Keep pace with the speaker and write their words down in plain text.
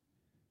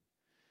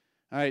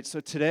All right, so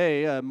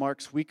today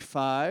marks week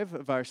 5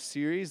 of our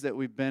series that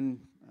we've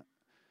been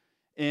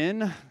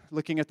in,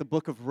 looking at the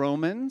book of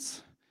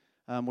Romans.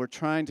 We're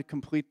trying to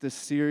complete this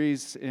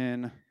series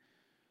in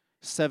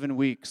 7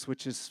 weeks,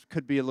 which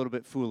could be a little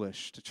bit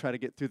foolish to try to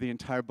get through the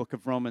entire book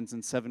of Romans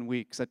in 7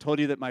 weeks. I told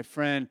you that my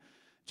friend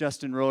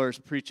Justin Rohr is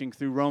preaching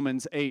through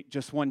Romans 8,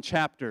 just one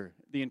chapter,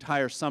 the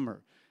entire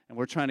summer, and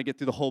we're trying to get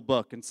through the whole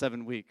book in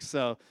 7 weeks.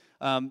 So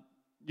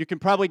you can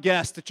probably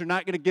guess that you're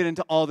not going to get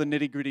into all the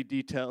nitty-gritty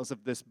details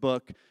of this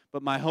book,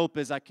 but my hope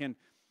is I can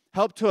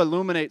help to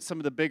illuminate some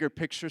of the bigger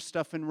picture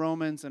stuff in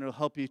Romans, and it'll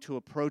help you to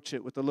approach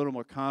it with a little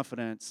more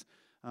confidence,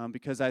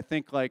 because I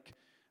think like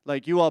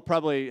you all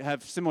probably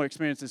have similar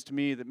experiences to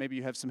me, that maybe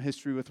you have some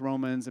history with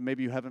Romans, and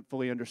maybe you haven't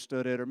fully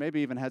understood it, or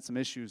maybe even had some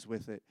issues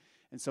with it.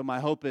 And so my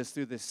hope is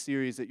through this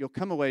series that you'll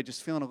come away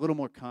just feeling a little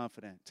more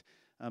confident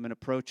in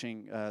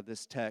approaching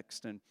this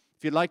text. And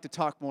if you'd like to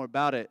talk more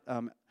about it,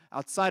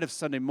 outside of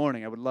Sunday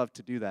morning, I would love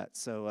to do that.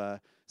 So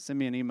send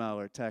me an email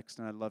or a text,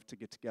 and I'd love to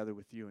get together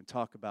with you and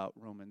talk about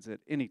Romans at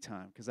any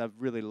time, because I've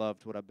really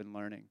loved what I've been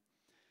learning.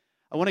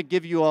 I want to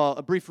give you all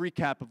a brief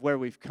recap of where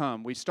we've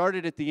come. We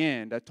started at the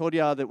end. I told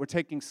you all that we're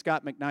taking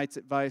Scott McKnight's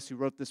advice, who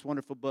wrote this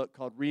wonderful book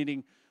called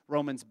Reading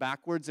Romans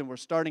Backwards, and we're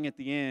starting at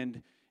the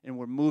end, and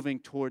we're moving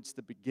towards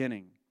the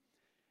beginning.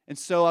 And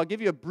so I'll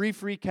give you a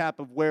brief recap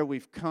of where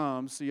we've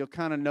come so you'll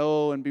kind of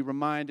know and be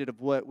reminded of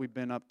what we've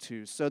been up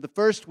to. So the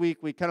first week,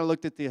 we kind of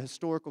looked at the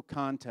historical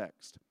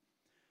context.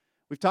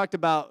 We've talked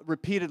about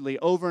repeatedly,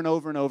 over and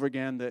over and over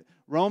again, that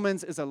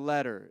Romans is a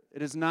letter.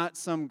 It is not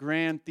some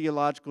grand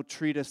theological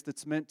treatise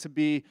that's meant to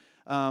be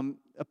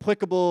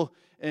applicable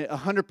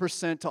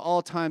 100% to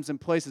all times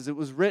and places. It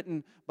was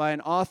written by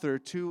an author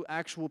to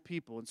actual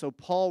people. And so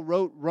Paul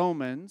wrote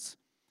Romans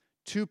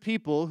to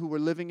people who were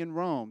living in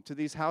Rome, to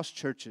these house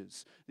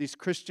churches, these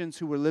Christians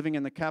who were living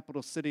in the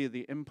capital city of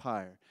the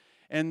empire.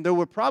 And there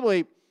were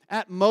probably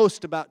at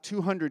most about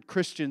 200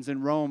 Christians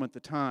in Rome at the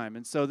time.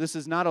 And so this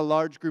is not a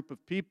large group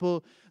of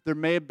people. There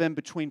may have been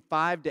between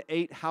 5 to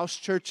 8 house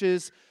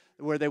churches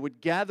where they would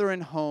gather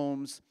in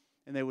homes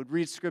and they would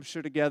read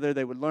Scripture together,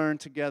 they would learn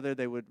together,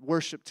 they would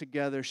worship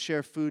together,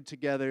 share food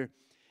together.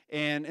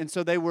 And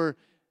so they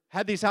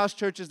had these house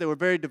churches. They were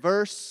very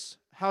diverse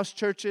house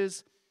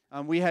churches.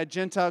 We had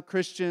Gentile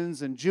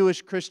Christians and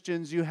Jewish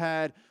Christians. You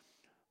had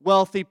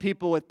wealthy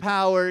people with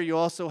power. You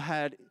also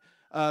had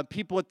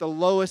people at the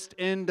lowest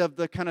end of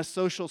the kind of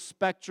social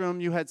spectrum.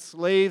 You had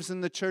slaves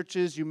in the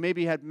churches. You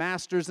maybe had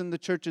masters in the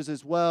churches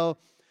as well.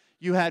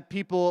 You had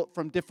people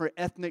from different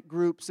ethnic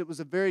groups. It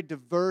was a very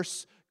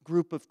diverse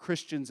group of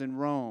Christians in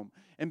Rome.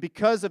 And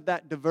because of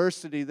that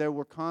diversity, there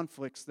were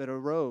conflicts that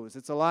arose.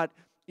 It's a lot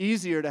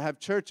easier to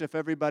have church if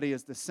everybody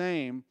is the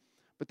same.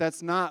 But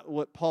that's not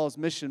what Paul's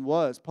mission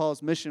was.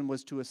 Paul's mission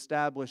was to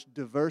establish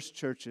diverse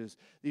churches,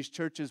 these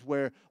churches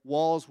where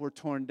walls were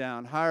torn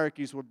down,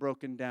 hierarchies were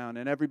broken down,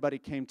 and everybody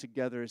came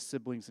together as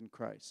siblings in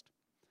Christ.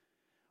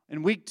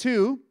 In week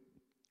 2,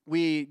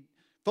 we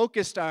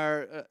focused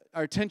our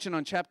attention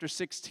on chapter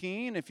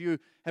 16. If you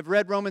have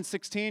read Romans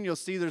 16, you'll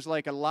see there's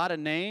like a lot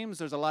of names.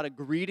 There's a lot of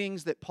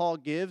greetings that Paul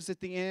gives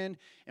at the end,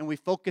 and we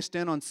focused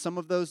in on some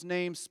of those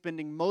names,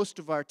 spending most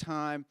of our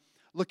time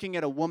looking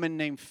at a woman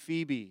named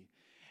Phoebe.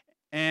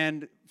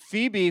 And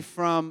Phoebe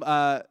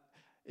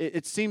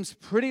it seems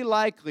pretty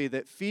likely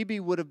that Phoebe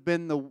would have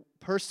been the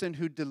person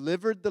who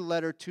delivered the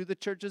letter to the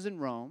churches in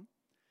Rome.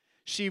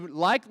 She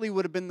likely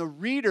would have been the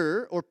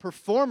reader or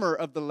performer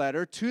of the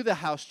letter to the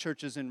house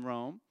churches in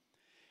Rome.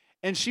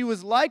 And she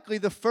was likely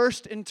the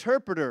first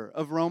interpreter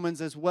of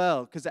Romans as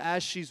well, because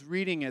as she's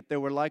reading it, there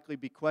would likely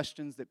be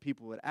questions that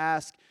people would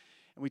ask.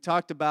 And we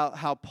talked about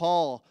how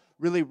Paul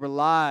really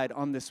relied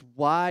on this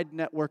wide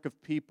network of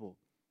people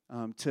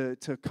to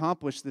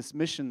accomplish this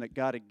mission that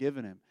God had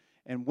given him.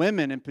 And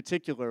women in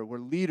particular were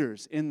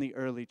leaders in the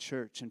early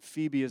church, and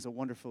Phoebe is a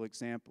wonderful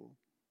example.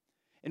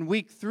 In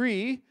week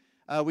 3,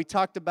 we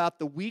talked about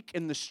the weak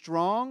and the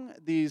strong,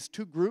 these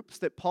two groups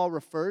that Paul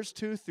refers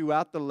to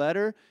throughout the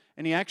letter,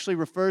 and he actually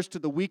refers to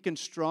the weak and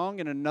strong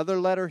in another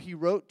letter he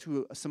wrote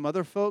to some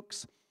other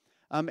folks.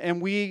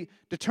 And we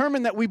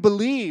determined that we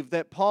believe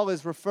that Paul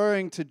is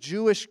referring to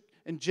Jewish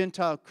and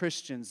Gentile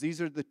Christians.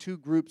 These are the two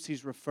groups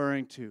he's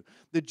referring to.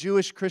 The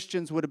Jewish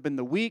Christians would have been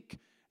the weak,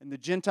 and the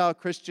Gentile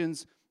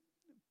Christians,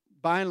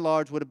 by and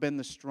large, would have been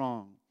the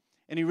strong.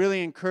 And he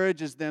really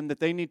encourages them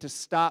that they need to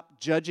stop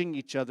judging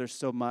each other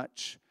so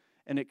much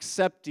and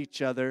accept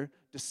each other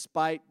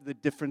despite the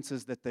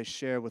differences that they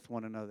share with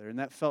one another. And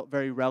that felt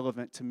very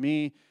relevant to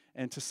me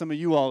and to some of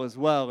you all as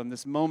well in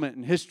this moment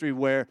in history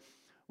where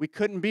we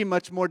couldn't be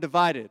much more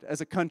divided as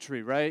a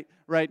country, right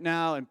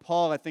now. And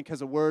Paul, I think,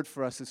 has a word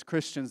for us as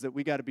Christians that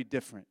we got to be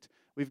different.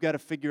 We've got to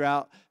figure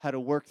out how to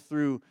work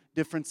through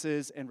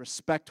differences and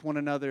respect one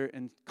another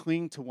and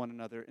cling to one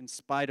another in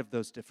spite of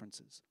those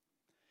differences.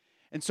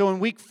 And so in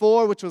week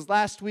 4, which was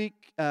last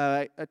week,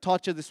 I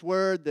taught you this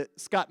word that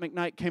Scott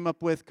McKnight came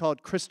up with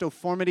called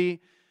Christoformity.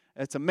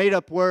 It's a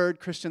made-up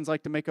word. Christians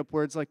like to make up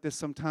words like this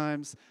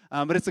sometimes,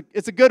 but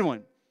it's a good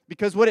one.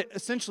 Because what it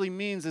essentially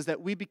means is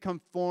that we become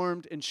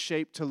formed and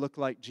shaped to look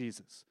like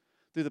Jesus.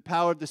 Through the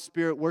power of the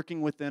Spirit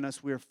working within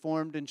us, we are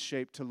formed and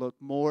shaped to look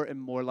more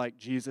and more like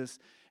Jesus.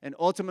 And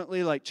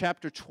ultimately, like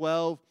chapter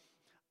 12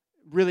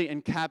 really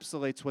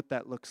encapsulates what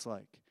that looks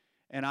like.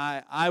 And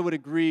I would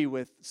agree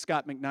with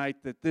Scott McKnight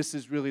that this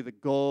is really the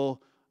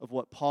goal of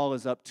what Paul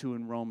is up to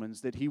in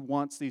Romans, that he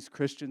wants these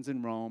Christians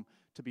in Rome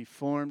to be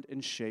formed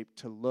and shaped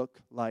to look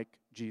like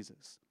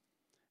Jesus.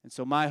 And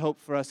so my hope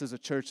for us as a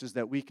church is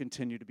that we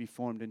continue to be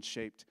formed and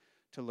shaped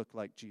to look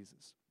like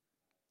Jesus.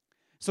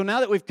 So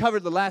now that we've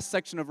covered the last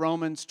section of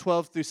Romans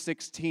 12 through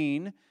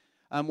 16,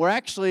 we're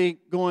actually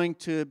going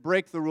to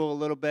break the rule a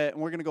little bit,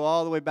 and we're going to go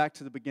all the way back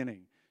to the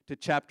beginning, to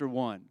chapter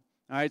 1.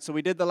 All right, so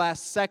we did the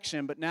last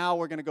section, but now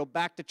we're going to go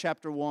back to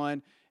chapter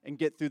 1 and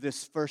get through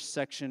this first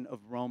section of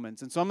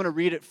Romans. And so I'm going to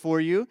read it for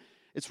you.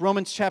 It's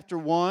Romans chapter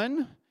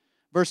 1,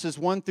 verses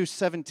 1 through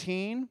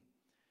 17.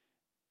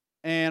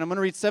 And I'm going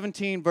to read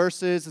 17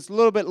 verses. It's a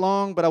little bit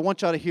long, but I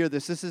want y'all to hear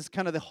this. This is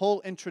kind of the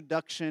whole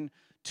introduction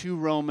to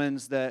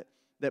Romans that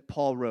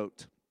Paul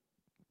wrote.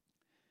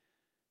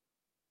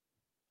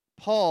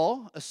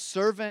 Paul, a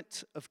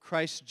servant of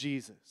Christ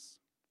Jesus,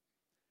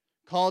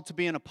 called to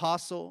be an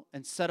apostle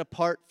and set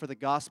apart for the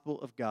gospel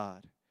of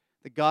God,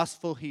 the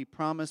gospel he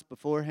promised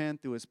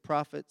beforehand through his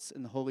prophets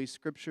in the Holy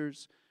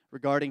Scriptures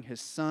regarding his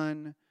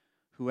Son,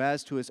 who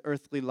as to his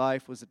earthly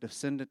life was a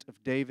descendant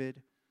of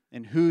David,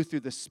 and who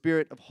through the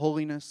Spirit of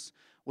holiness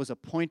was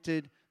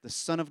appointed the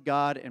Son of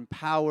God in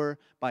power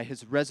by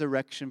his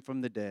resurrection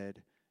from the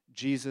dead,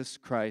 Jesus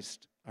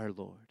Christ our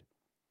Lord.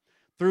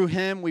 Through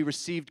him we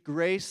received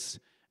grace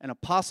and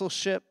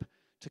apostleship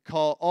to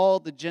call all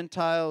the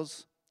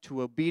Gentiles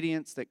to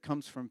obedience that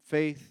comes from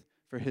faith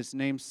for his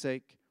name's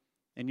sake.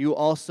 And you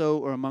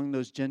also are among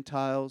those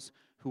Gentiles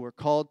who are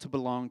called to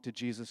belong to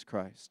Jesus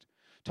Christ.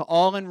 To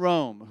all in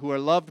Rome who are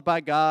loved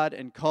by God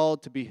and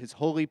called to be his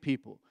holy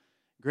people,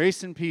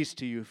 grace and peace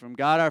to you from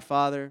God our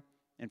Father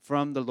and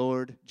from the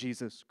Lord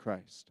Jesus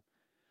Christ.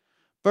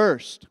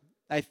 First,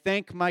 I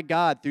thank my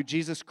God through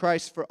Jesus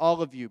Christ for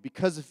all of you,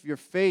 because of your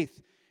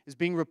faith is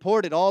being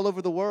reported all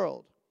over the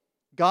world.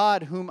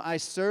 God, whom I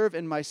serve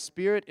in my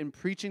spirit in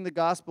preaching the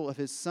gospel of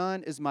his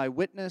Son, is my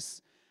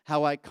witness,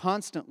 how I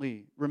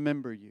constantly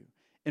remember you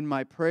in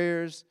my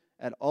prayers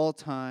at all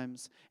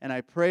times. And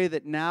I pray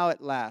that now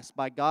at last,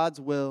 by God's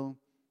will,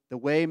 the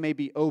way may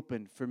be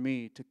opened for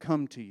me to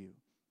come to you.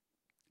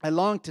 I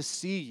long to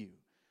see you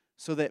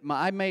so that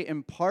I may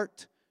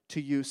impart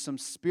to you some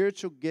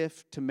spiritual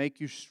gift to make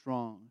you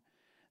strong.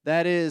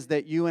 That is,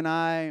 that you and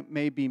I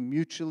may be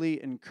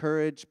mutually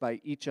encouraged by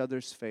each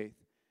other's faith.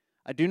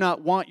 I do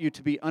not want you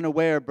to be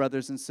unaware,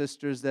 brothers and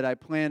sisters, that I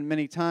planned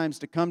many times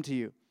to come to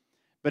you,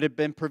 but have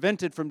been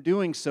prevented from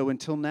doing so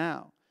until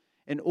now,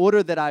 in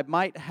order that I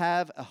might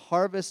have a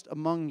harvest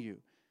among you,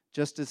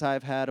 just as I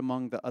have had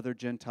among the other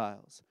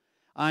Gentiles.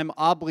 I am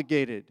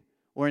obligated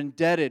or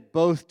indebted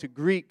both to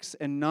Greeks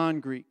and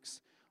non-Greeks,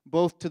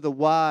 both to the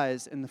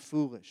wise and the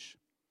foolish.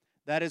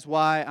 That is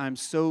why I'm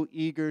so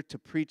eager to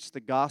preach the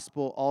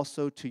gospel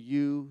also to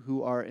you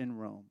who are in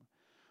Rome.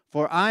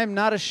 For I am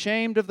not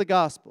ashamed of the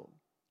gospel,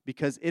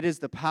 because it is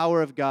the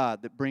power of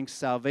God that brings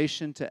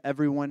salvation to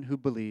everyone who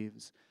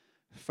believes,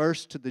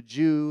 first to the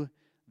Jew,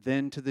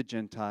 then to the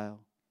Gentile.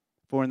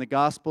 For in the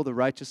gospel the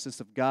righteousness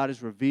of God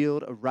is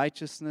revealed, a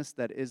righteousness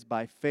that is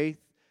by faith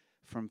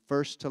from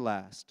first to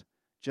last,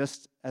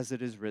 just as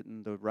it is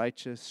written, the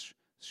righteous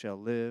shall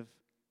live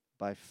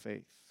by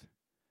faith.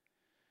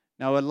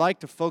 Now I'd like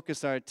to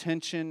focus our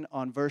attention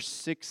on verse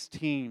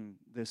 16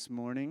 this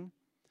morning.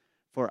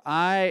 For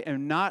I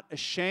am not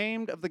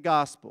ashamed of the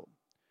gospel,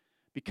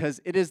 because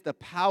it is the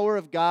power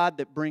of God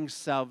that brings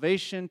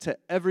salvation to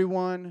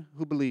everyone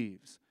who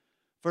believes,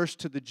 first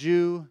to the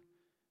Jew,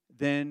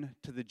 then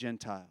to the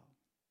Gentile.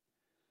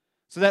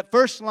 So that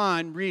first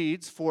line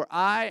reads, for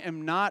I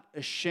am not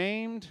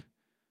ashamed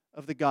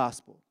of the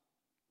gospel.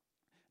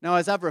 Now,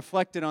 as I've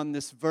reflected on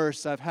this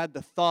verse, I've had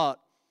the thought,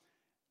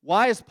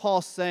 why is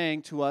Paul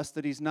saying to us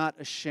that he's not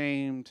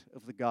ashamed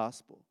of the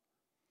gospel?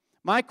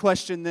 My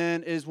question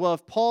then is, well,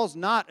 if Paul's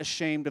not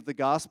ashamed of the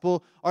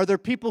gospel, are there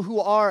people who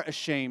are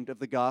ashamed of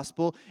the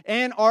gospel?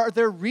 And are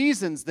there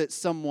reasons that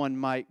someone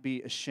might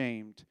be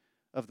ashamed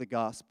of the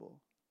gospel?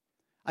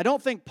 I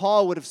don't think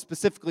Paul would have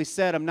specifically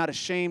said, I'm not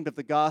ashamed of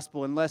the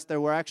gospel, unless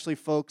there were actually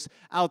folks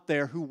out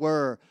there who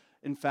were,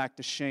 in fact,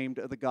 ashamed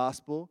of the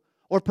gospel.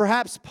 Or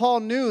perhaps Paul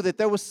knew that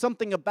there was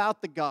something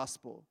about the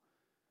gospel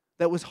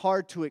that was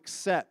hard to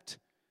accept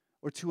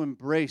or to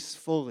embrace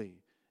fully.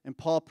 And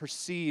Paul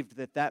perceived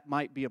that that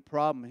might be a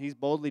problem. And he's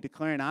boldly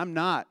declaring, I'm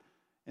not,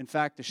 in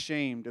fact,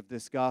 ashamed of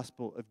this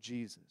gospel of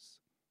Jesus.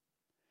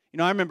 You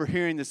know, I remember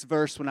hearing this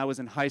verse when I was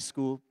in high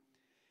school.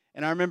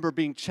 And I remember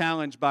being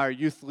challenged by our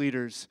youth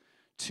leaders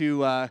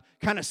to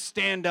kind of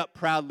stand up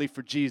proudly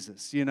for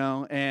Jesus, you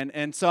know.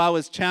 And so I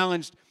was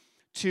challenged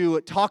to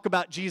talk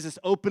about Jesus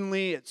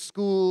openly at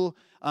school,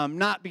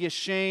 not be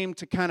ashamed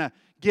to kind of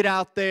get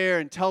out there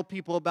and tell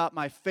people about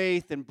my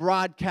faith and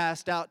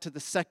broadcast out to the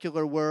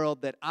secular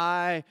world that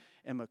I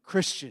am a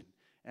Christian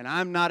and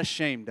I'm not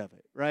ashamed of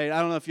it, right?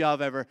 I don't know if y'all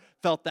have ever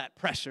felt that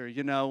pressure,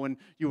 you know, when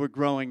you were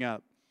growing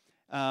up.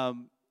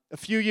 a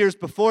few years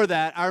before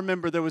that, I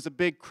remember there was a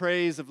big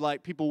craze of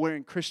like people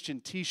wearing Christian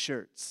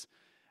T-shirts.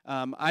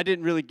 I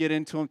didn't really get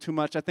into them too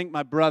much. I think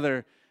my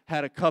brother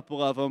had a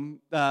couple of them,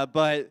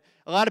 but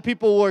a lot of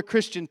people wore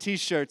Christian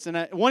T-shirts,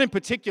 and one in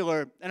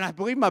particular, and I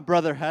believe my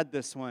brother had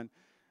this one.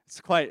 It's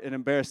quite an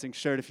embarrassing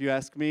shirt if you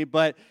ask me,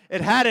 but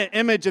it had an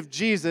image of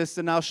Jesus,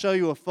 and I'll show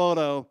you a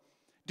photo,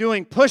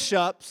 doing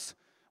push-ups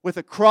with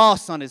a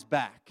cross on his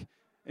back.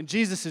 And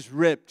Jesus is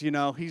ripped,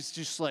 he's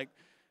just like,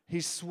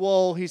 he's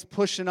swole, he's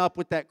pushing up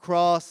with that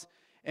cross,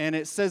 and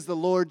it says the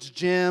Lord's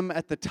Gym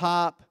at the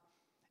top,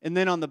 and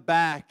then on the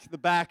back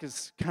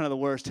is kind of the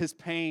worst, his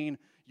pain,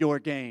 your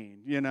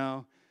gain,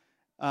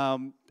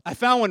 I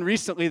found one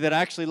recently that I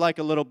actually like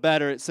a little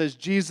better. It says,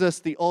 Jesus,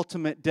 the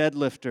ultimate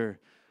deadlifter.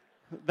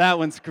 That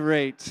one's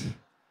great.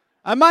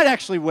 I might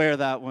actually wear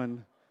that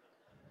one.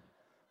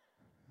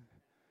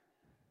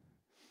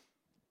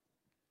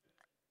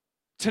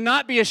 To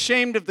not be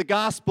ashamed of the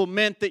gospel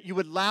meant that you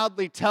would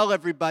loudly tell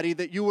everybody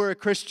that you were a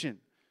Christian.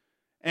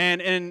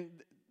 And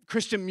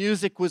Christian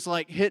music was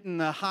like hitting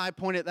the high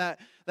point at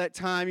that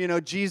time.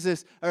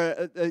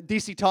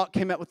 DC Talk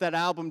came out with that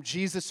album,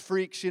 Jesus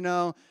Freaks,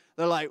 They're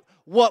like,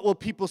 what will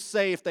people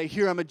say if they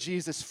hear I'm a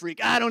Jesus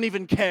freak? I don't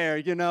even care,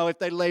 if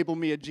they label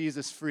me a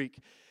Jesus freak.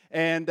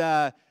 And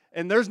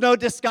there's no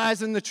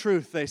disguising the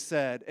truth, they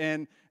said.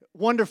 And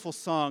wonderful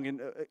song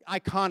and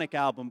iconic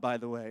album, by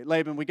the way.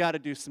 Laban, we got to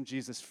do some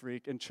Jesus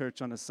freak in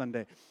church on a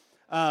Sunday.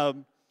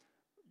 But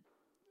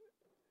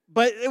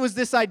it was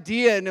this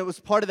idea, and it was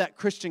part of that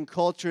Christian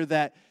culture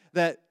that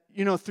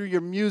through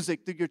your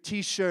music, through your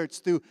T-shirts,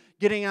 through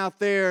getting out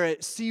there,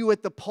 see you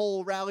at the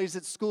pole rallies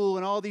at school,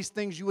 and all these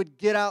things, you would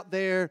get out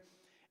there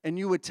and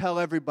you would tell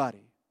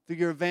everybody through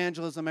your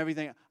evangelism,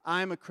 everything,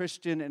 I'm a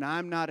Christian and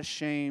I'm not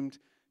ashamed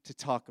to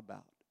talk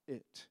about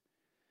it.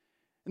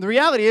 And the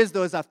reality is,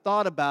 though, as I've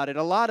thought about it,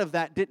 a lot of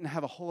that didn't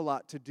have a whole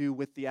lot to do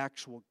with the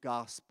actual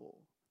gospel.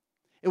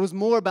 It was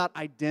more about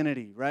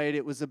identity, right?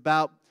 It was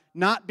about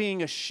not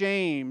being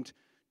ashamed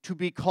to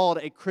be called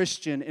a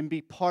Christian and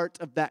be part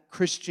of that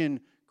Christian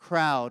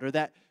crowd or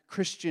that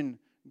Christian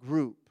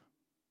group.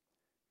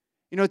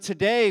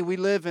 Today we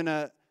live in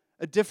a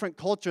different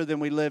culture than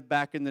we lived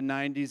back in the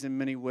 90s in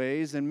many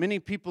ways, and many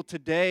people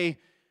today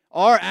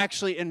are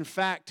actually, in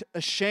fact,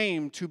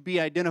 ashamed to be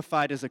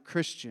identified as a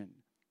Christian.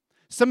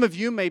 Some of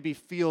you maybe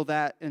feel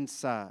that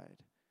inside.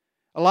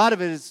 A lot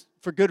of it is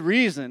for good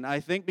reason, I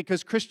think,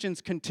 because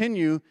Christians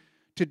continue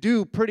to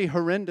do pretty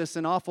horrendous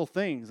and awful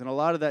things, and a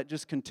lot of that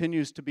just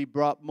continues to be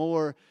brought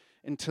more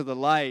into the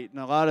light, and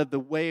a lot of the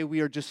way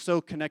we are just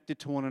so connected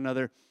to one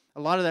another,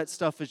 a lot of that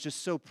stuff is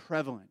just so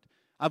prevalent.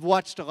 I've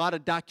watched a lot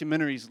of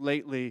documentaries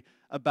lately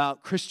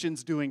about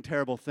Christians doing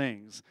terrible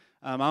things.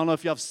 I don't know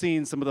if y'all have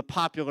seen some of the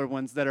popular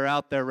ones that are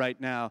out there right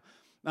now.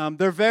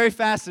 They're very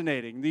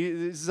fascinating.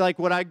 This is like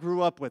what I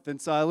grew up with, and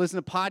so I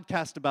listen to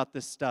podcasts about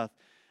this stuff.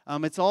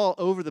 It's all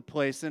over the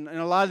place, and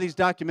a lot of these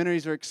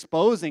documentaries are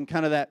exposing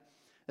kind of that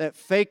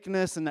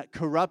fakeness and that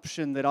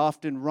corruption that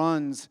often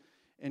runs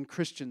in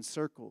Christian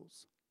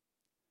circles.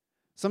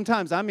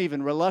 Sometimes I'm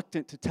even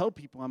reluctant to tell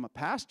people I'm a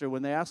pastor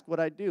when they ask what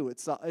I do.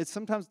 It's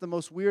sometimes the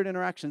most weird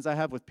interactions I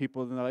have with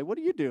people, and they're like, what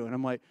do you do? And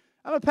I'm like,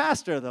 I'm a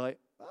pastor. They're like,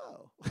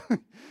 oh.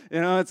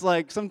 It's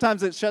like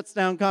sometimes it shuts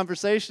down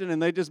conversation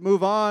and they just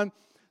move on.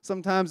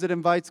 Sometimes it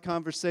invites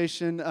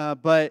conversation,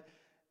 but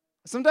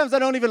sometimes I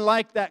don't even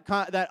like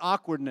that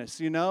awkwardness,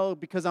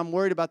 because I'm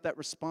worried about that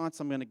response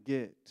I'm going to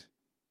get.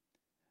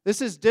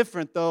 This is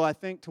different, though, I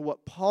think, to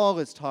what Paul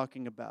is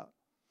talking about.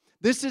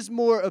 This is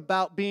more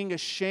about being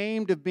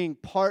ashamed of being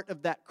part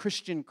of that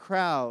Christian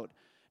crowd,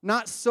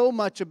 not so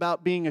much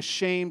about being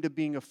ashamed of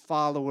being a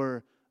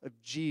follower of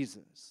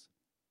Jesus.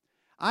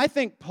 I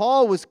think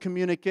Paul was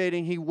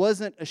communicating he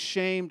wasn't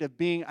ashamed of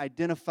being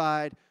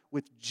identified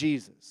with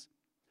Jesus.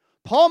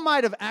 Paul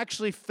might have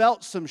actually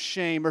felt some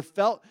shame or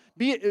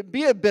be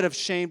a bit of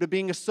shame of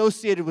being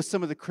associated with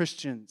some of the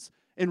Christians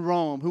in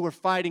Rome who were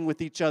fighting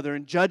with each other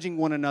and judging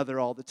one another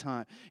all the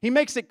time. He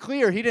makes it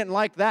clear he didn't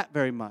like that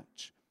very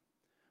much.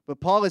 But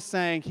Paul is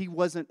saying he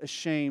wasn't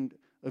ashamed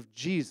of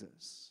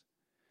Jesus.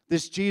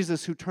 This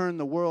Jesus who turned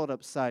the world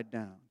upside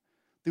down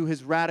through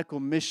his radical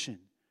mission,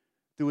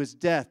 through his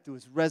death, through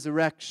his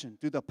resurrection,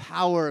 through the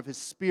power of his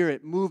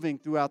Spirit moving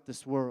throughout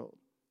this world.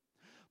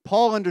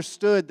 Paul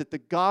understood that the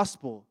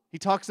gospel, he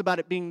talks about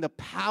it being the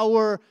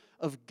power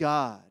of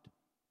God.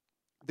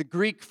 The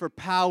Greek for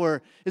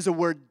power is a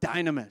word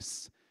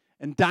dynamis.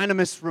 And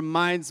dynamis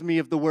reminds me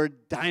of the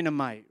word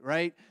dynamite,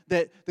 right?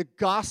 That the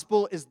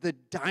gospel is the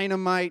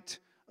dynamite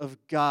of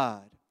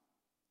God.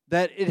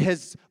 That it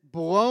has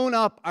blown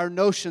up our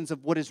notions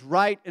of what is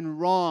right and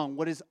wrong,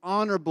 what is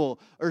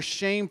honorable or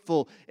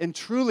shameful. And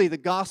truly, the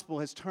gospel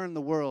has turned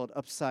the world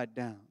upside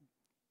down.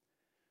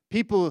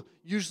 People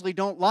usually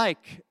don't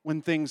like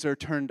when things are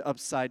turned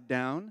upside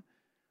down.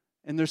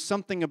 And there's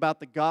something about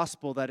the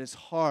gospel that is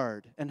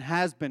hard and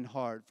has been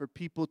hard for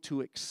people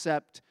to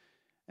accept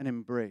and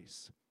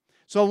embrace.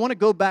 So I want to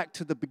go back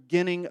to the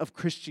beginning of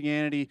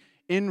Christianity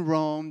in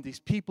Rome, these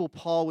people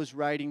Paul was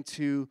writing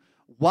to.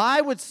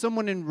 Why would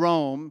someone in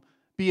Rome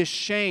be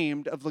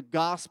ashamed of the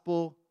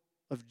gospel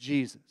of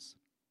Jesus?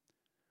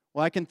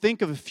 Well, I can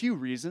think of a few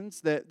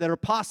reasons that are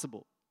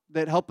possible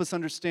that help us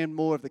understand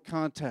more of the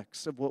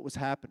context of what was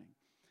happening.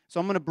 So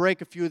I'm going to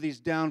break a few of these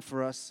down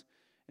for us,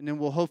 and then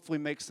we'll hopefully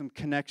make some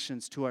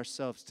connections to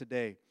ourselves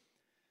today.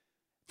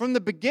 From the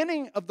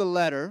beginning of the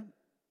letter,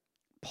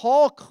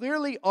 Paul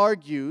clearly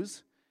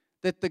argues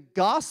that the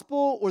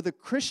gospel or the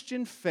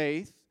Christian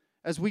faith,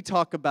 as we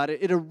talk about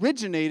it, it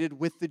originated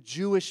with the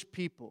Jewish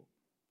people.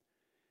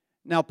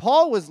 Now,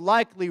 Paul was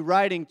likely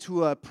writing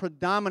to a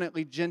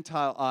predominantly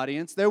Gentile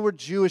audience. There were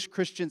Jewish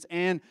Christians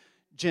and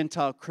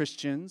Gentile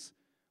Christians,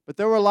 but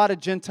there were a lot of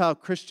Gentile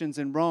Christians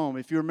in Rome.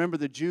 If you remember,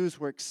 the Jews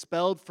were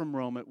expelled from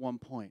Rome at one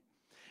point.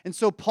 And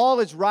so Paul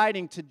is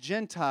writing to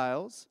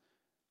Gentiles,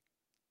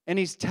 and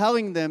he's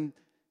telling them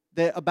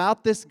that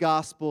about this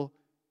gospel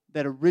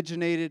that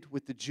originated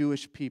with the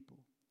Jewish people.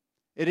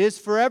 It is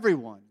for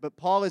everyone, but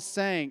Paul is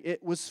saying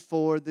it was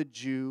for the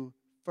Jew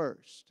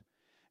first.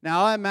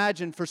 Now, I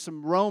imagine for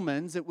some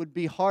Romans, it would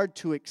be hard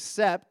to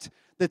accept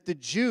that the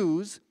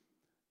Jews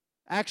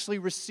actually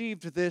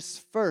received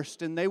this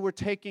first, and they were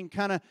taking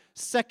kind of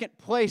second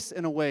place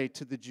in a way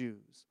to the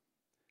Jews.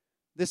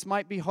 This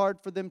might be hard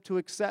for them to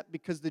accept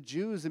because the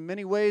Jews, in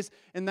many ways,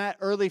 in that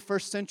early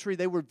first century,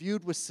 they were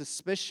viewed with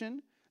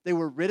suspicion. They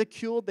were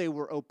ridiculed. They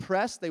were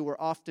oppressed. They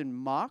were often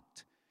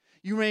mocked.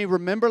 You may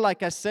remember,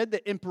 like I said,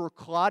 that Emperor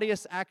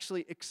Claudius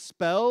actually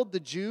expelled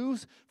the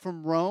Jews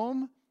from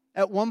Rome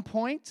at one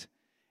point.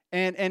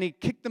 And he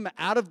kicked them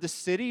out of the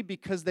city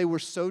because they were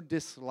so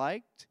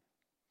disliked.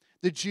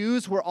 The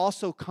Jews were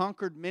also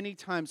conquered many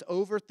times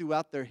over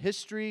throughout their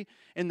history,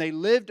 and they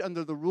lived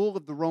under the rule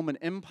of the Roman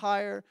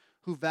Empire,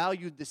 who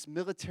valued this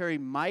military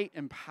might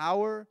and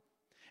power.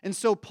 And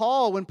so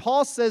when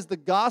Paul says the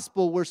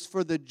gospel was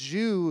for the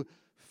Jew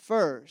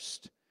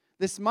first,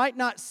 this might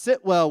not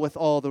sit well with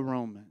all the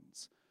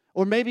Romans,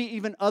 or maybe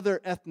even other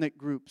ethnic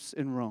groups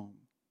in Rome.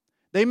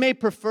 They may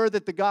prefer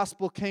that the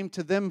gospel came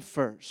to them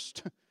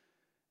first,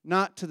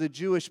 not to the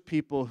Jewish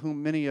people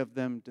whom many of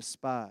them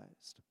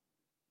despised.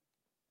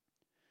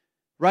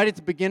 Right at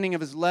the beginning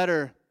of his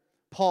letter,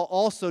 Paul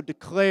also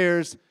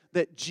declares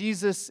that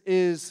Jesus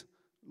is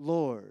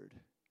Lord.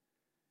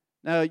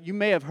 Now, you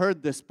may have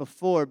heard this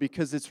before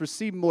because it's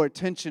received more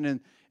attention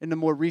in the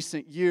more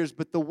recent years,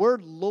 but the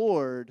word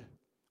Lord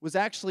was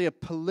actually a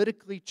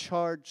politically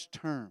charged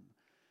term.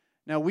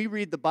 Now, we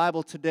read the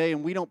Bible today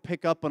and we don't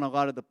pick up on a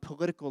lot of the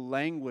political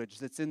language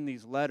that's in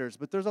these letters,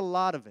 but there's a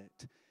lot of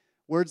it.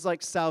 Words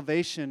like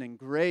salvation and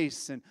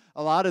grace, and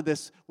a lot of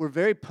this were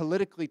very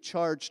politically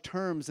charged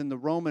terms in the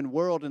Roman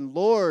world, and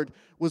Lord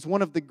was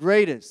one of the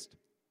greatest.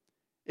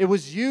 It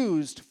was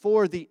used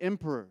for the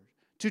emperor.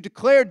 To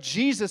declare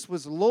Jesus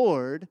was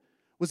Lord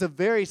was a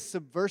very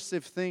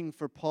subversive thing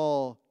for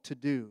Paul to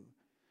do.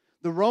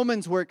 The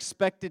Romans were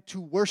expected to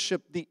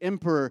worship the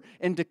emperor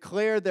and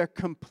declare their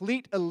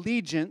complete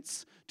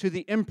allegiance to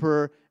the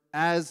emperor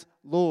as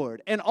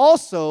Lord, and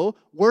also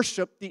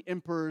worship the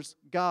emperor's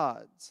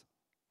gods.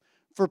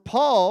 For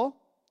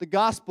Paul, the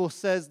gospel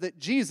says that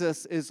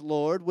Jesus is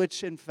Lord,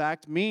 which in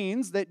fact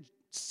means that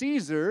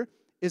Caesar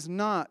is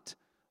not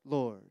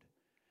Lord.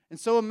 And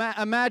so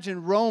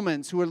imagine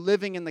Romans who are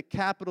living in the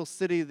capital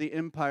city of the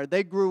empire.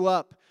 They grew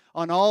up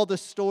on all the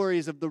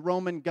stories of the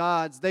Roman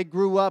gods. They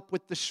grew up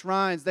with the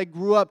shrines. They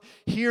grew up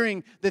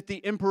hearing that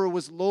the emperor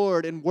was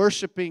Lord and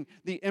worshiping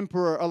the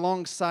emperor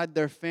alongside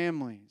their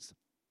families.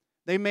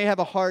 They may have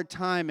a hard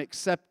time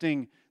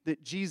accepting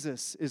that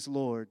Jesus is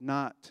Lord,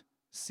 not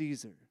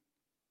Caesar.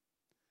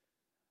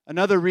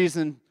 Another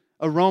reason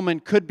a Roman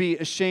could be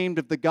ashamed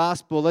of the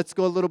gospel, let's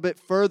go a little bit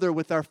further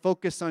with our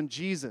focus on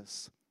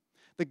Jesus.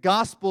 The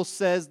gospel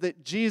says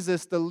that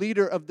Jesus, the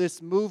leader of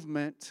this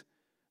movement,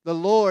 the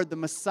Lord, the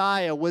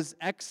Messiah, was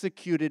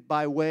executed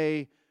by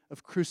way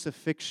of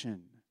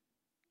crucifixion,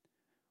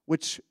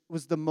 which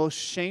was the most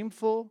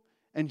shameful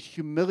and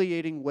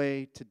humiliating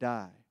way to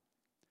die.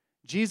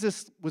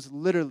 Jesus was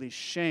literally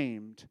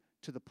shamed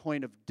to the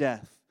point of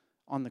death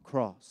on the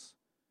cross.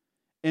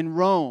 In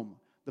Rome,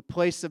 the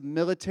place of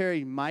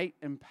military might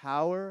and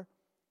power,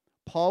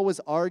 Paul was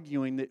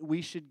arguing that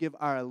we should give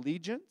our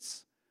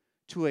allegiance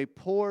to a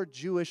poor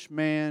Jewish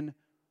man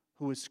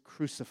who was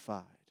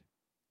crucified.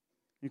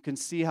 You can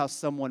see how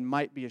someone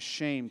might be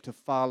ashamed to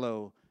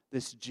follow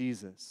this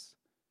Jesus.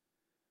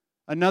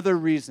 Another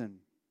reason,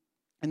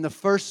 in the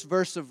first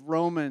verse of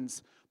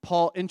Romans,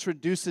 Paul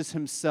introduces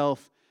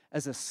himself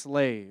as a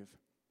slave.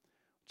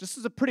 This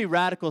is a pretty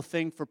radical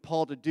thing for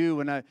Paul to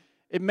do, and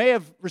it may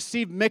have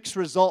received mixed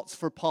results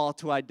for Paul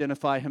to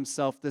identify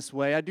himself this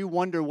way. I do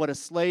wonder what a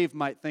slave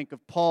might think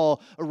of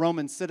Paul, a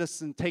Roman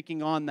citizen,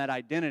 taking on that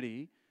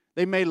identity.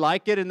 They may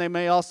like it, and they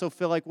may also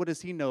feel like, what does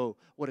he know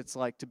what it's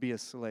like to be a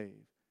slave?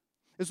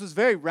 This was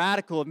very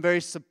radical and very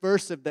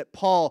subversive that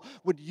Paul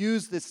would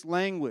use this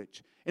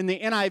language. In the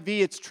NIV,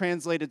 it's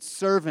translated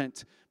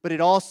servant, but it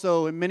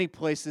also, in many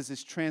places,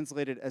 is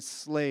translated as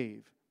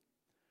slave.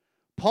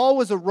 Paul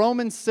was a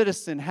Roman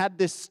citizen, had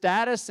this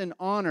status and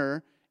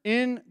honor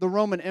in the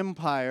Roman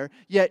Empire,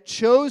 yet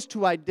chose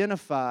to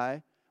identify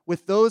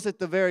with those at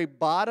the very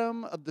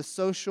bottom of the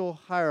social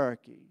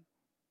hierarchy.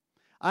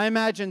 I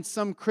imagine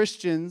some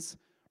Christians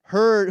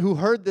who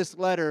heard this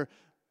letter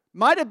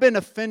might have been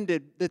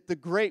offended that the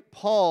great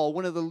Paul,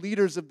 one of the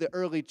leaders of the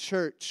early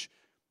church,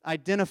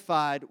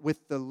 identified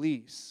with the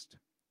least.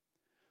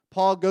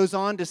 Paul goes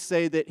on to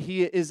say that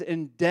he is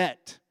in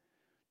debt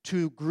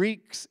to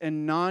Greeks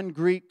and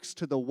non-Greeks,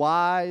 to the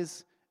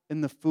wise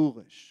and the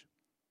foolish.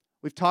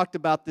 We've talked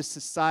about this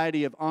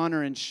society of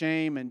honor and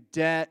shame and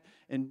debt,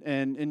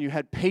 and you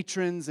had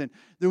patrons, and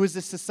there was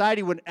this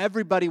society when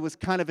everybody was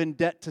kind of in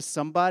debt to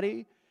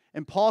somebody,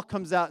 and Paul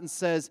comes out and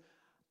says,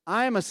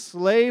 I am a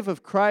slave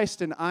of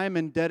Christ and I am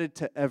indebted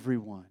to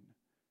everyone.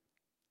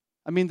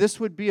 I mean, this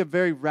would be a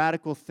very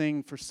radical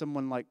thing for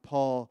someone like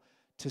Paul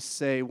to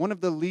say. One of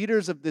the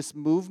leaders of this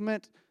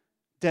movement,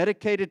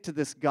 dedicated to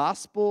this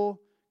gospel,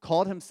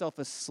 called himself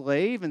a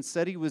slave and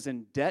said he was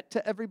in debt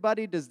to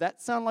everybody. Does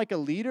that sound like a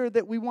leader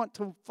that we want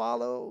to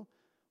follow?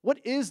 What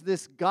is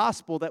this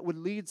gospel that would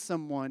lead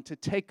someone to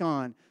take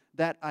on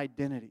that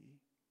identity?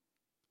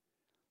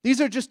 These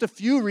are just a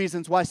few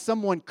reasons why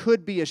someone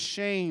could be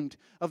ashamed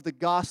of the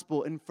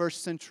gospel in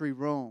first century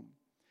Rome.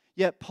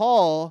 Yet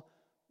Paul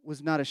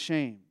was not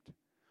ashamed.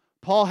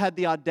 Paul had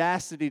the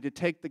audacity to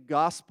take the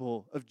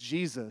gospel of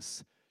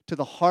Jesus to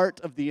the heart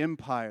of the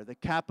empire, the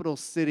capital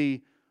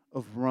city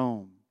of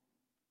Rome,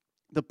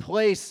 the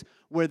place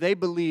where they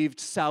believed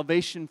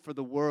salvation for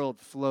the world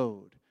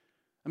flowed.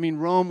 I mean,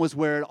 Rome was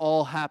where it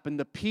all happened.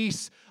 The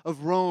peace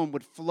of Rome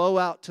would flow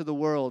out to the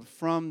world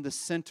from the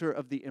center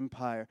of the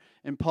empire.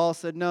 And Paul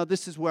said, no,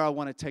 this is where I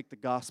want to take the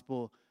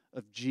gospel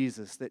of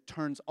Jesus that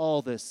turns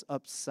all this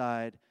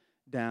upside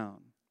down.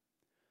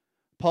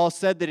 Paul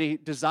said that he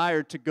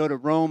desired to go to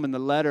Rome in the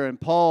letter, and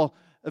Paul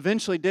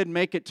eventually did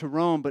make it to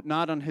Rome, but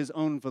not on his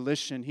own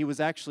volition. He was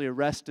actually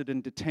arrested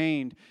and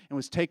detained and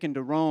was taken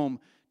to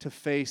Rome to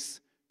face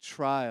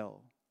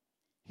trial.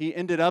 He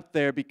ended up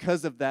there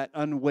because of that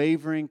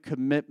unwavering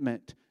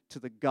commitment to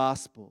the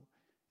gospel,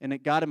 and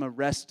it got him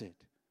arrested.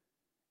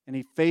 And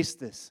he faced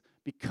this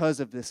because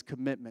of this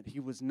commitment. He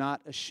was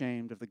not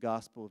ashamed of the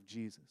gospel of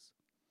Jesus.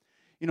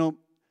 You know,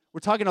 we're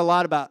talking a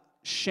lot about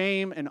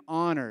shame and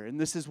honor, and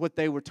this is what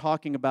they were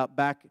talking about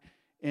back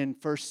in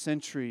first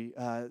century,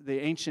 the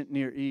ancient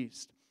Near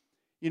East.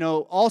 You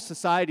know, all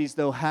societies,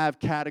 though, have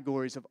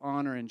categories of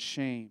honor and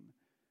shame.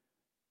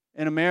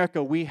 In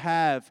America, we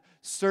have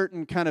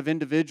certain kind of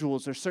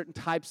individuals or certain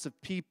types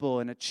of people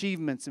and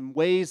achievements and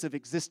ways of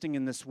existing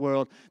in this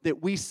world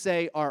that we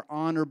say are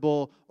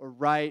honorable or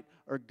right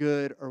or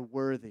good or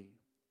worthy.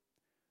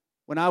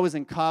 When I was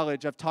in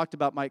college, I've talked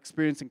about my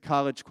experience in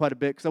college quite a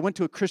bit because I went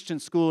to a Christian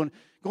school, and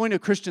going to a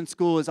Christian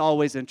school is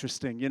always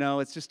interesting. You know,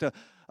 it's just a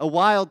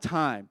wild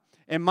time.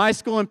 And my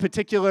school in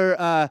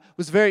particular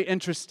was very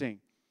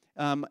interesting.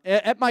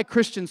 At my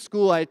Christian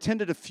school, I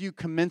attended a few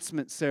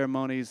commencement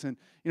ceremonies and,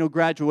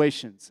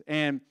 graduations.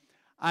 And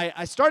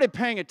I started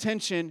paying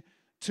attention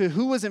to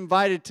who was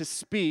invited to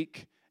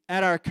speak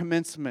at our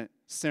commencement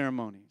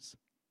ceremonies.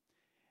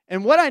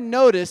 And what I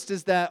noticed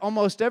is that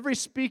almost every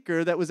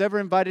speaker that was ever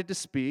invited to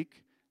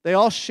speak, they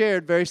all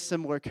shared very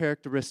similar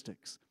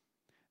characteristics.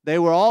 They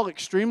were all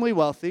extremely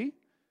wealthy.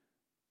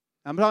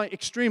 I'm talking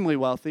extremely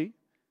wealthy.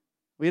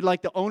 We had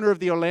like the owner of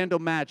the Orlando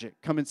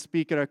Magic come and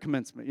speak at our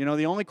commencement. You know,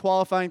 the only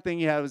qualifying thing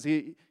he had was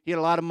he had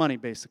a lot of money,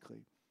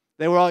 basically.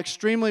 They were all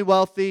extremely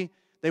wealthy.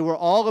 They were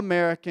all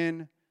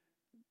American.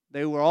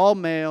 They were all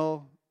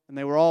male, and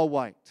they were all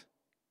white.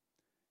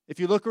 If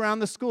you look around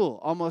the school,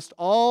 almost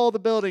all the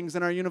buildings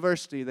in our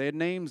university, they had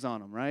names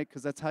on them, right?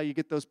 Because that's how you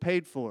get those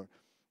paid for.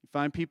 You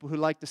find people who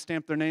like to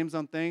stamp their names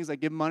on things. They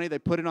give money, they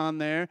put it on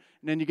there,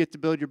 and then you get to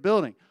build your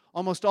building.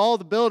 Almost all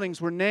the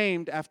buildings were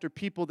named after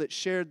people that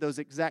shared those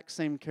exact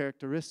same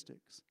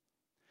characteristics.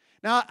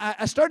 Now,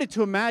 I started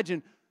to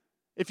imagine,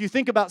 if you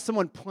think about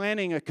someone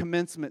planning a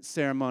commencement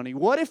ceremony,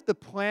 what if the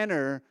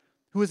planner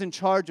who was in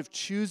charge of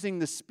choosing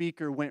the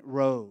speaker went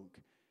rogue?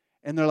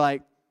 And they're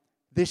like,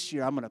 this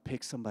year I'm going to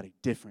pick somebody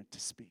different to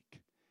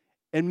speak.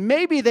 And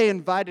maybe they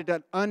invited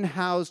an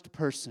unhoused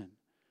person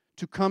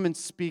to come and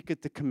speak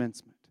at the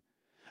commencement.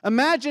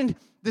 Imagine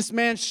this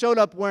man showed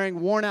up wearing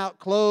worn-out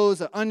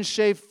clothes, an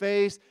unshaved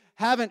face,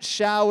 haven't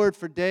showered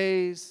for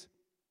days,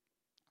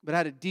 but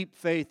had a deep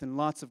faith and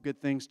lots of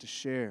good things to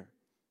share.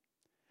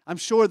 I'm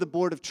sure the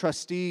board of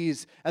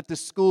trustees at the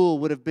school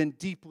would have been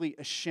deeply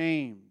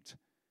ashamed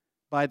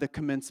by the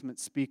commencement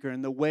speaker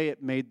and the way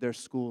it made their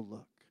school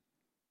look.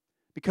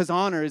 Because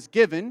honor is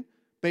given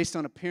based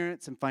on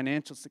appearance and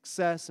financial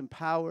success and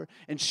power,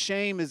 and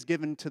shame is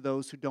given to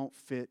those who don't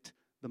fit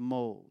the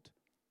mold.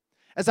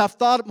 As I've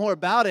thought more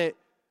about it,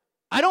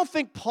 I don't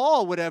think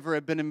Paul would ever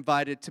have been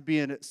invited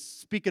to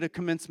speak at a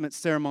commencement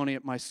ceremony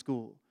at my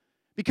school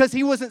because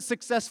he wasn't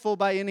successful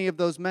by any of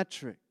those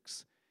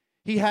metrics.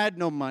 He had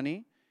no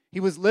money. He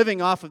was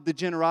living off of the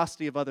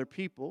generosity of other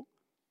people.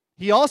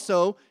 He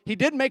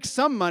did make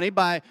some money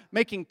by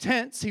making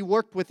tents. He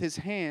worked with his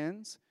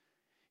hands.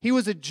 He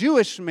was a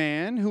Jewish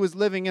man who was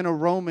living in a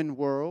Roman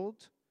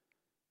world.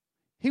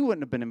 He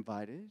wouldn't have been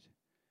invited.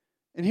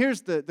 And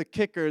here's the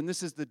kicker, and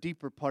this is the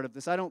deeper part of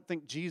this. I don't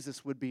think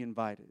Jesus would be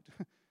invited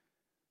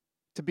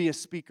to be a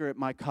speaker at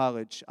my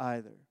college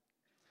either.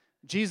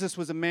 Jesus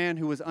was a man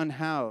who was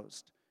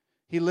unhoused.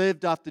 He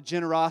lived off the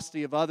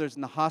generosity of others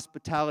and the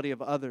hospitality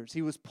of others.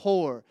 He was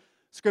poor.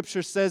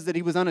 Scripture says that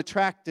he was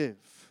unattractive.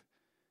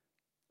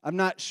 I'm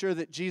not sure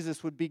that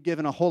Jesus would be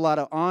given a whole lot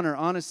of honor,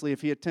 honestly,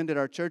 if he attended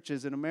our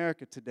churches in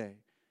America today.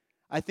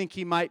 I think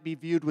he might be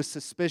viewed with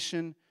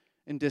suspicion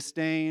and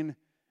disdain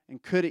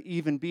and could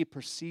even be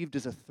perceived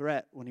as a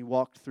threat when he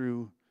walked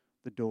through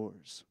the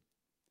doors.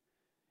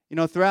 You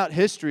know, throughout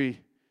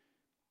history,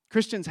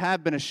 Christians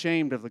have been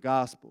ashamed of the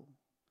gospel.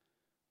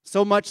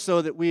 So much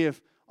so that we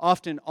have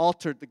often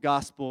altered the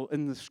gospel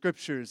in the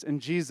scriptures and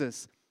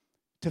Jesus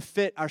to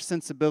fit our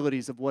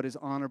sensibilities of what is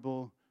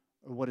honorable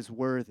or what is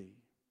worthy.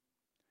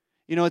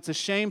 You know, it's a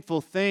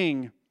shameful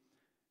thing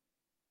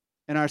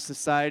in our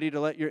society to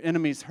let your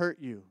enemies hurt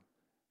you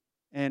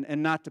and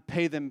not to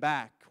pay them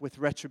back with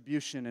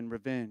retribution and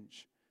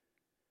revenge.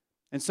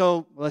 And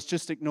so let's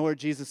just ignore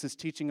Jesus'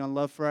 teaching on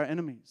love for our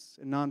enemies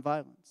and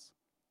nonviolence.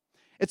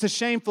 It's a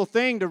shameful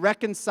thing to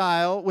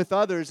reconcile with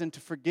others and to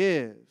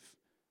forgive.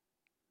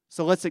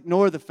 So let's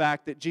ignore the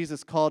fact that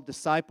Jesus called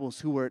disciples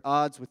who were at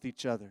odds with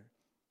each other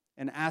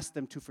and asked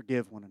them to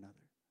forgive one another.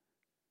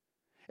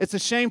 It's a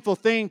shameful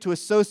thing to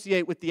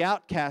associate with the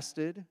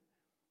outcasted,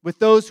 with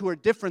those who are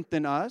different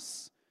than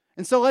us.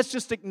 And so let's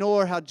just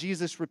ignore how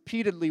Jesus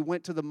repeatedly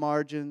went to the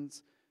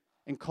margins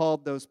and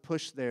called those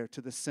pushed there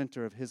to the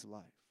center of his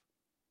life.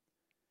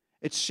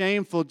 It's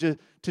shameful to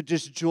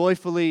just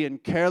joyfully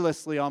and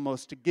carelessly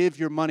almost to give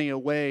your money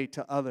away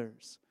to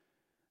others.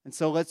 And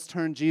so let's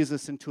turn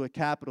Jesus into a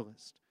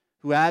capitalist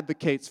who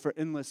advocates for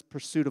endless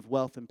pursuit of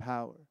wealth and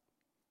power.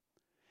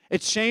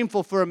 It's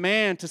shameful for a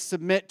man to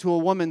submit to a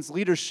woman's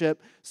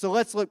leadership, so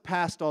let's look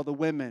past all the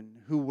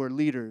women who were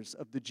leaders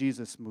of the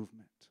Jesus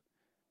movement.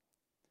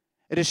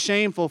 It is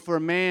shameful for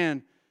a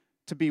man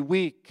to be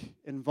weak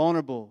and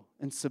vulnerable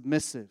and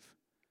submissive,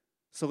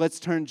 so let's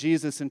turn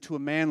Jesus into a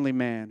manly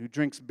man who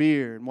drinks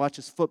beer and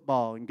watches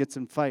football and gets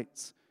in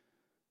fights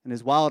and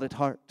is wild at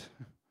heart.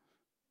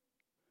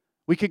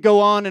 We could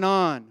go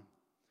on,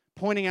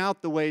 pointing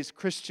out the ways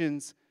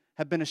Christians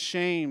have been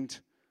ashamed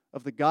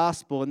of the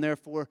gospel and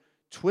therefore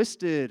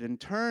twisted and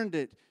turned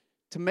it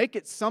to make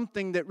it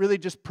something that really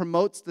just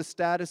promotes the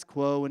status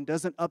quo and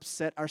doesn't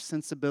upset our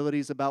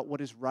sensibilities about what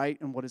is right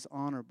and what is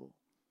honorable.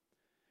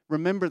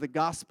 Remember, the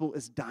gospel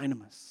is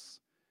dynamis.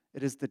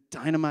 It is the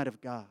dynamite of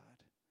God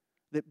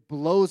that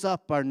blows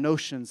up our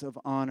notions of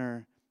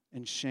honor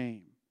and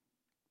shame.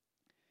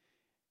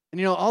 And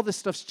you know, all this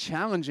stuff's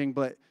challenging,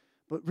 but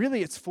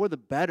really it's for the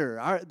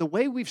better. The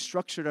way we've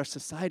structured our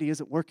society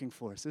isn't working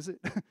for us, is it?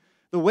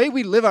 The way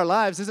we live our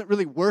lives isn't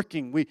really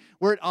working.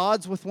 We're at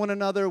odds with one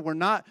another.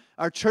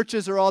 Our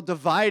churches are all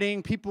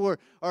dividing. People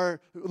are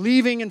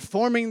leaving and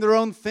forming their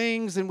own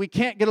things, and we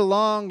can't get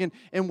along,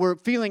 and we're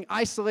feeling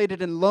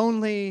isolated and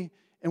lonely,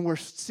 and we're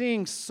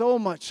seeing so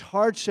much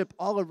hardship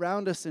all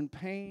around us and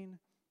pain.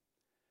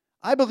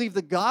 I believe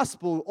the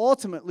gospel,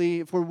 ultimately,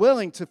 if we're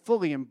willing to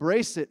fully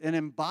embrace it and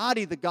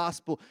embody the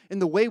gospel in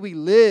the way we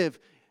live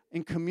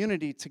in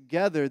community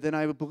together, then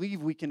I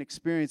believe we can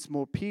experience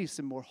more peace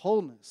and more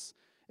wholeness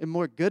and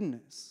more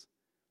goodness.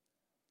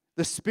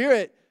 The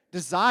Spirit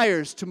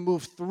desires to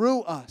move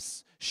through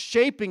us,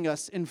 shaping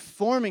us,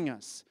 informing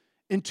us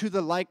into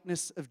the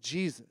likeness of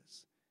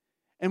Jesus.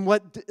 And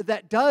what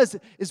that does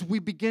is we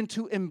begin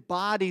to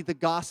embody the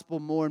gospel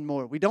more and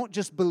more. We don't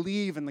just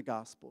believe in the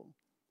gospel.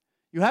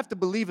 You have to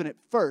believe in it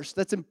first.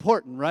 That's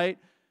important, right?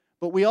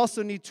 But we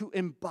also need to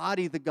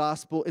embody the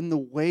gospel in the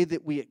way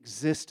that we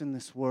exist in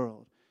this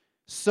world,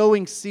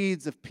 sowing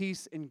seeds of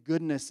peace and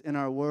goodness in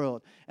our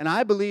world. And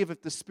I believe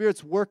if the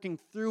Spirit's working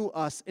through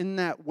us in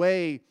that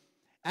way,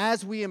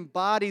 as we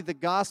embody the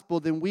gospel,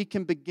 then we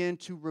can begin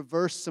to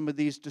reverse some of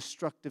these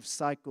destructive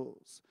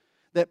cycles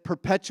that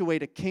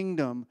perpetuate a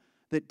kingdom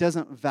that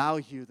doesn't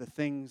value the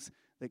things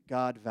that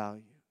God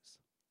values.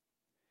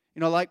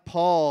 You know, like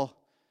Paul,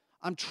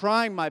 I'm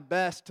trying my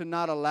best to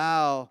not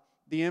allow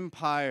the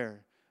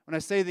empire. When I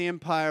say the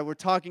empire, we're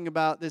talking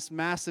about this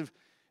massive.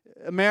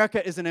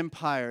 America is an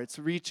empire. It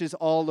reaches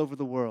all over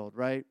the world,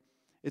 right?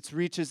 It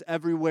reaches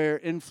everywhere,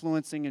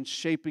 influencing and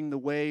shaping the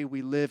way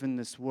we live in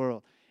this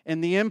world.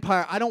 And the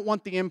empire, I don't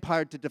want the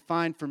empire to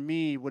define for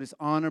me what is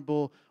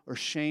honorable or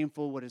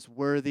shameful, what is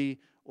worthy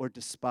or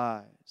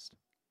despised.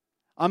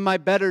 On my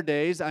better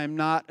days, I am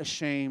not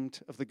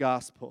ashamed of the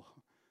gospel,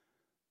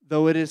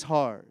 though it is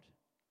hard.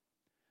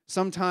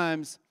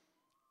 Sometimes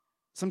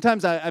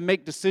I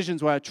make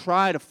decisions where I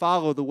try to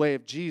follow the way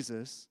of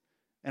Jesus,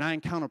 and I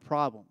encounter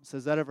problems.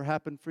 Has that ever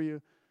happened for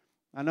you?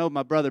 I know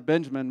my brother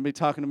Benjamin been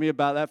talking to me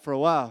about that for a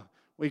while.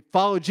 We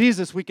follow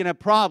Jesus, we can have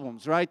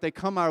problems, right? They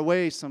come our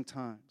way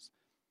sometimes.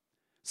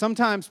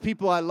 Sometimes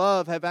people I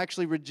love have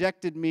actually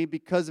rejected me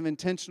because of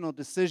intentional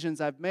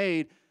decisions I've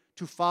made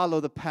to follow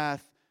the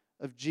path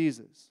of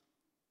Jesus.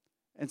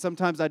 And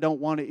sometimes I don't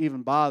want to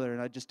even bother,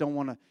 and I just don't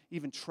want to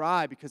even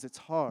try because it's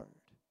hard.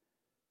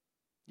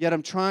 Yet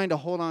I'm trying to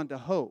hold on to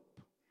hope.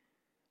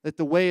 that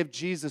the way of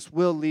Jesus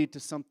will lead to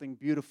something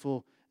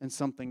beautiful and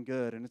something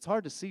good. And it's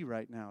hard to see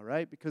right now,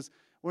 right? Because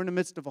we're in the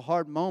midst of a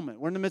hard moment.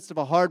 We're in the midst of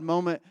a hard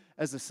moment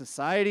as a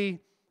society.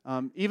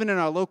 Even in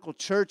our local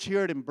church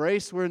here at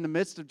Embrace, we're in the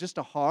midst of just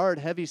a hard,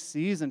 heavy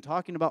season,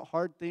 talking about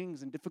hard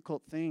things and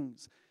difficult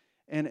things.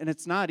 And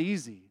it's not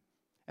easy.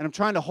 And I'm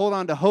trying to hold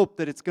on to hope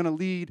that it's going to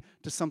lead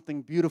to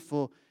something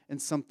beautiful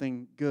and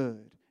something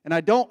good. And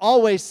I don't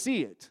always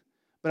see it,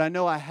 but I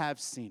know I have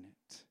seen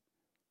it.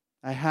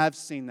 I have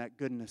seen that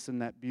goodness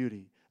and that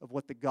beauty of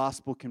what the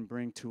gospel can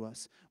bring to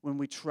us when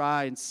we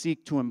try and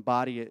seek to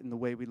embody it in the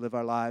way we live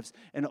our lives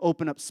and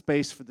open up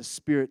space for the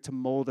Spirit to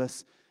mold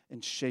us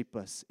and shape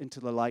us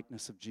into the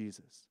likeness of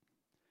Jesus.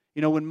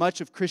 You know, when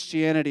much of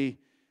Christianity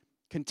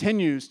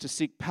continues to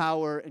seek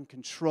power and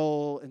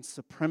control and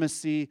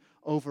supremacy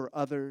over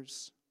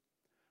others,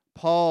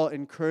 Paul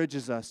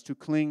encourages us to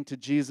cling to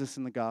Jesus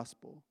and the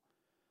gospel,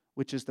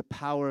 which is the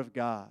power of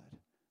God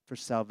for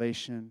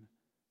salvation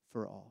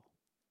for all.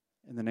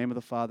 In the name of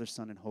the Father,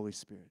 Son, and Holy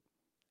Spirit,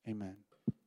 amen.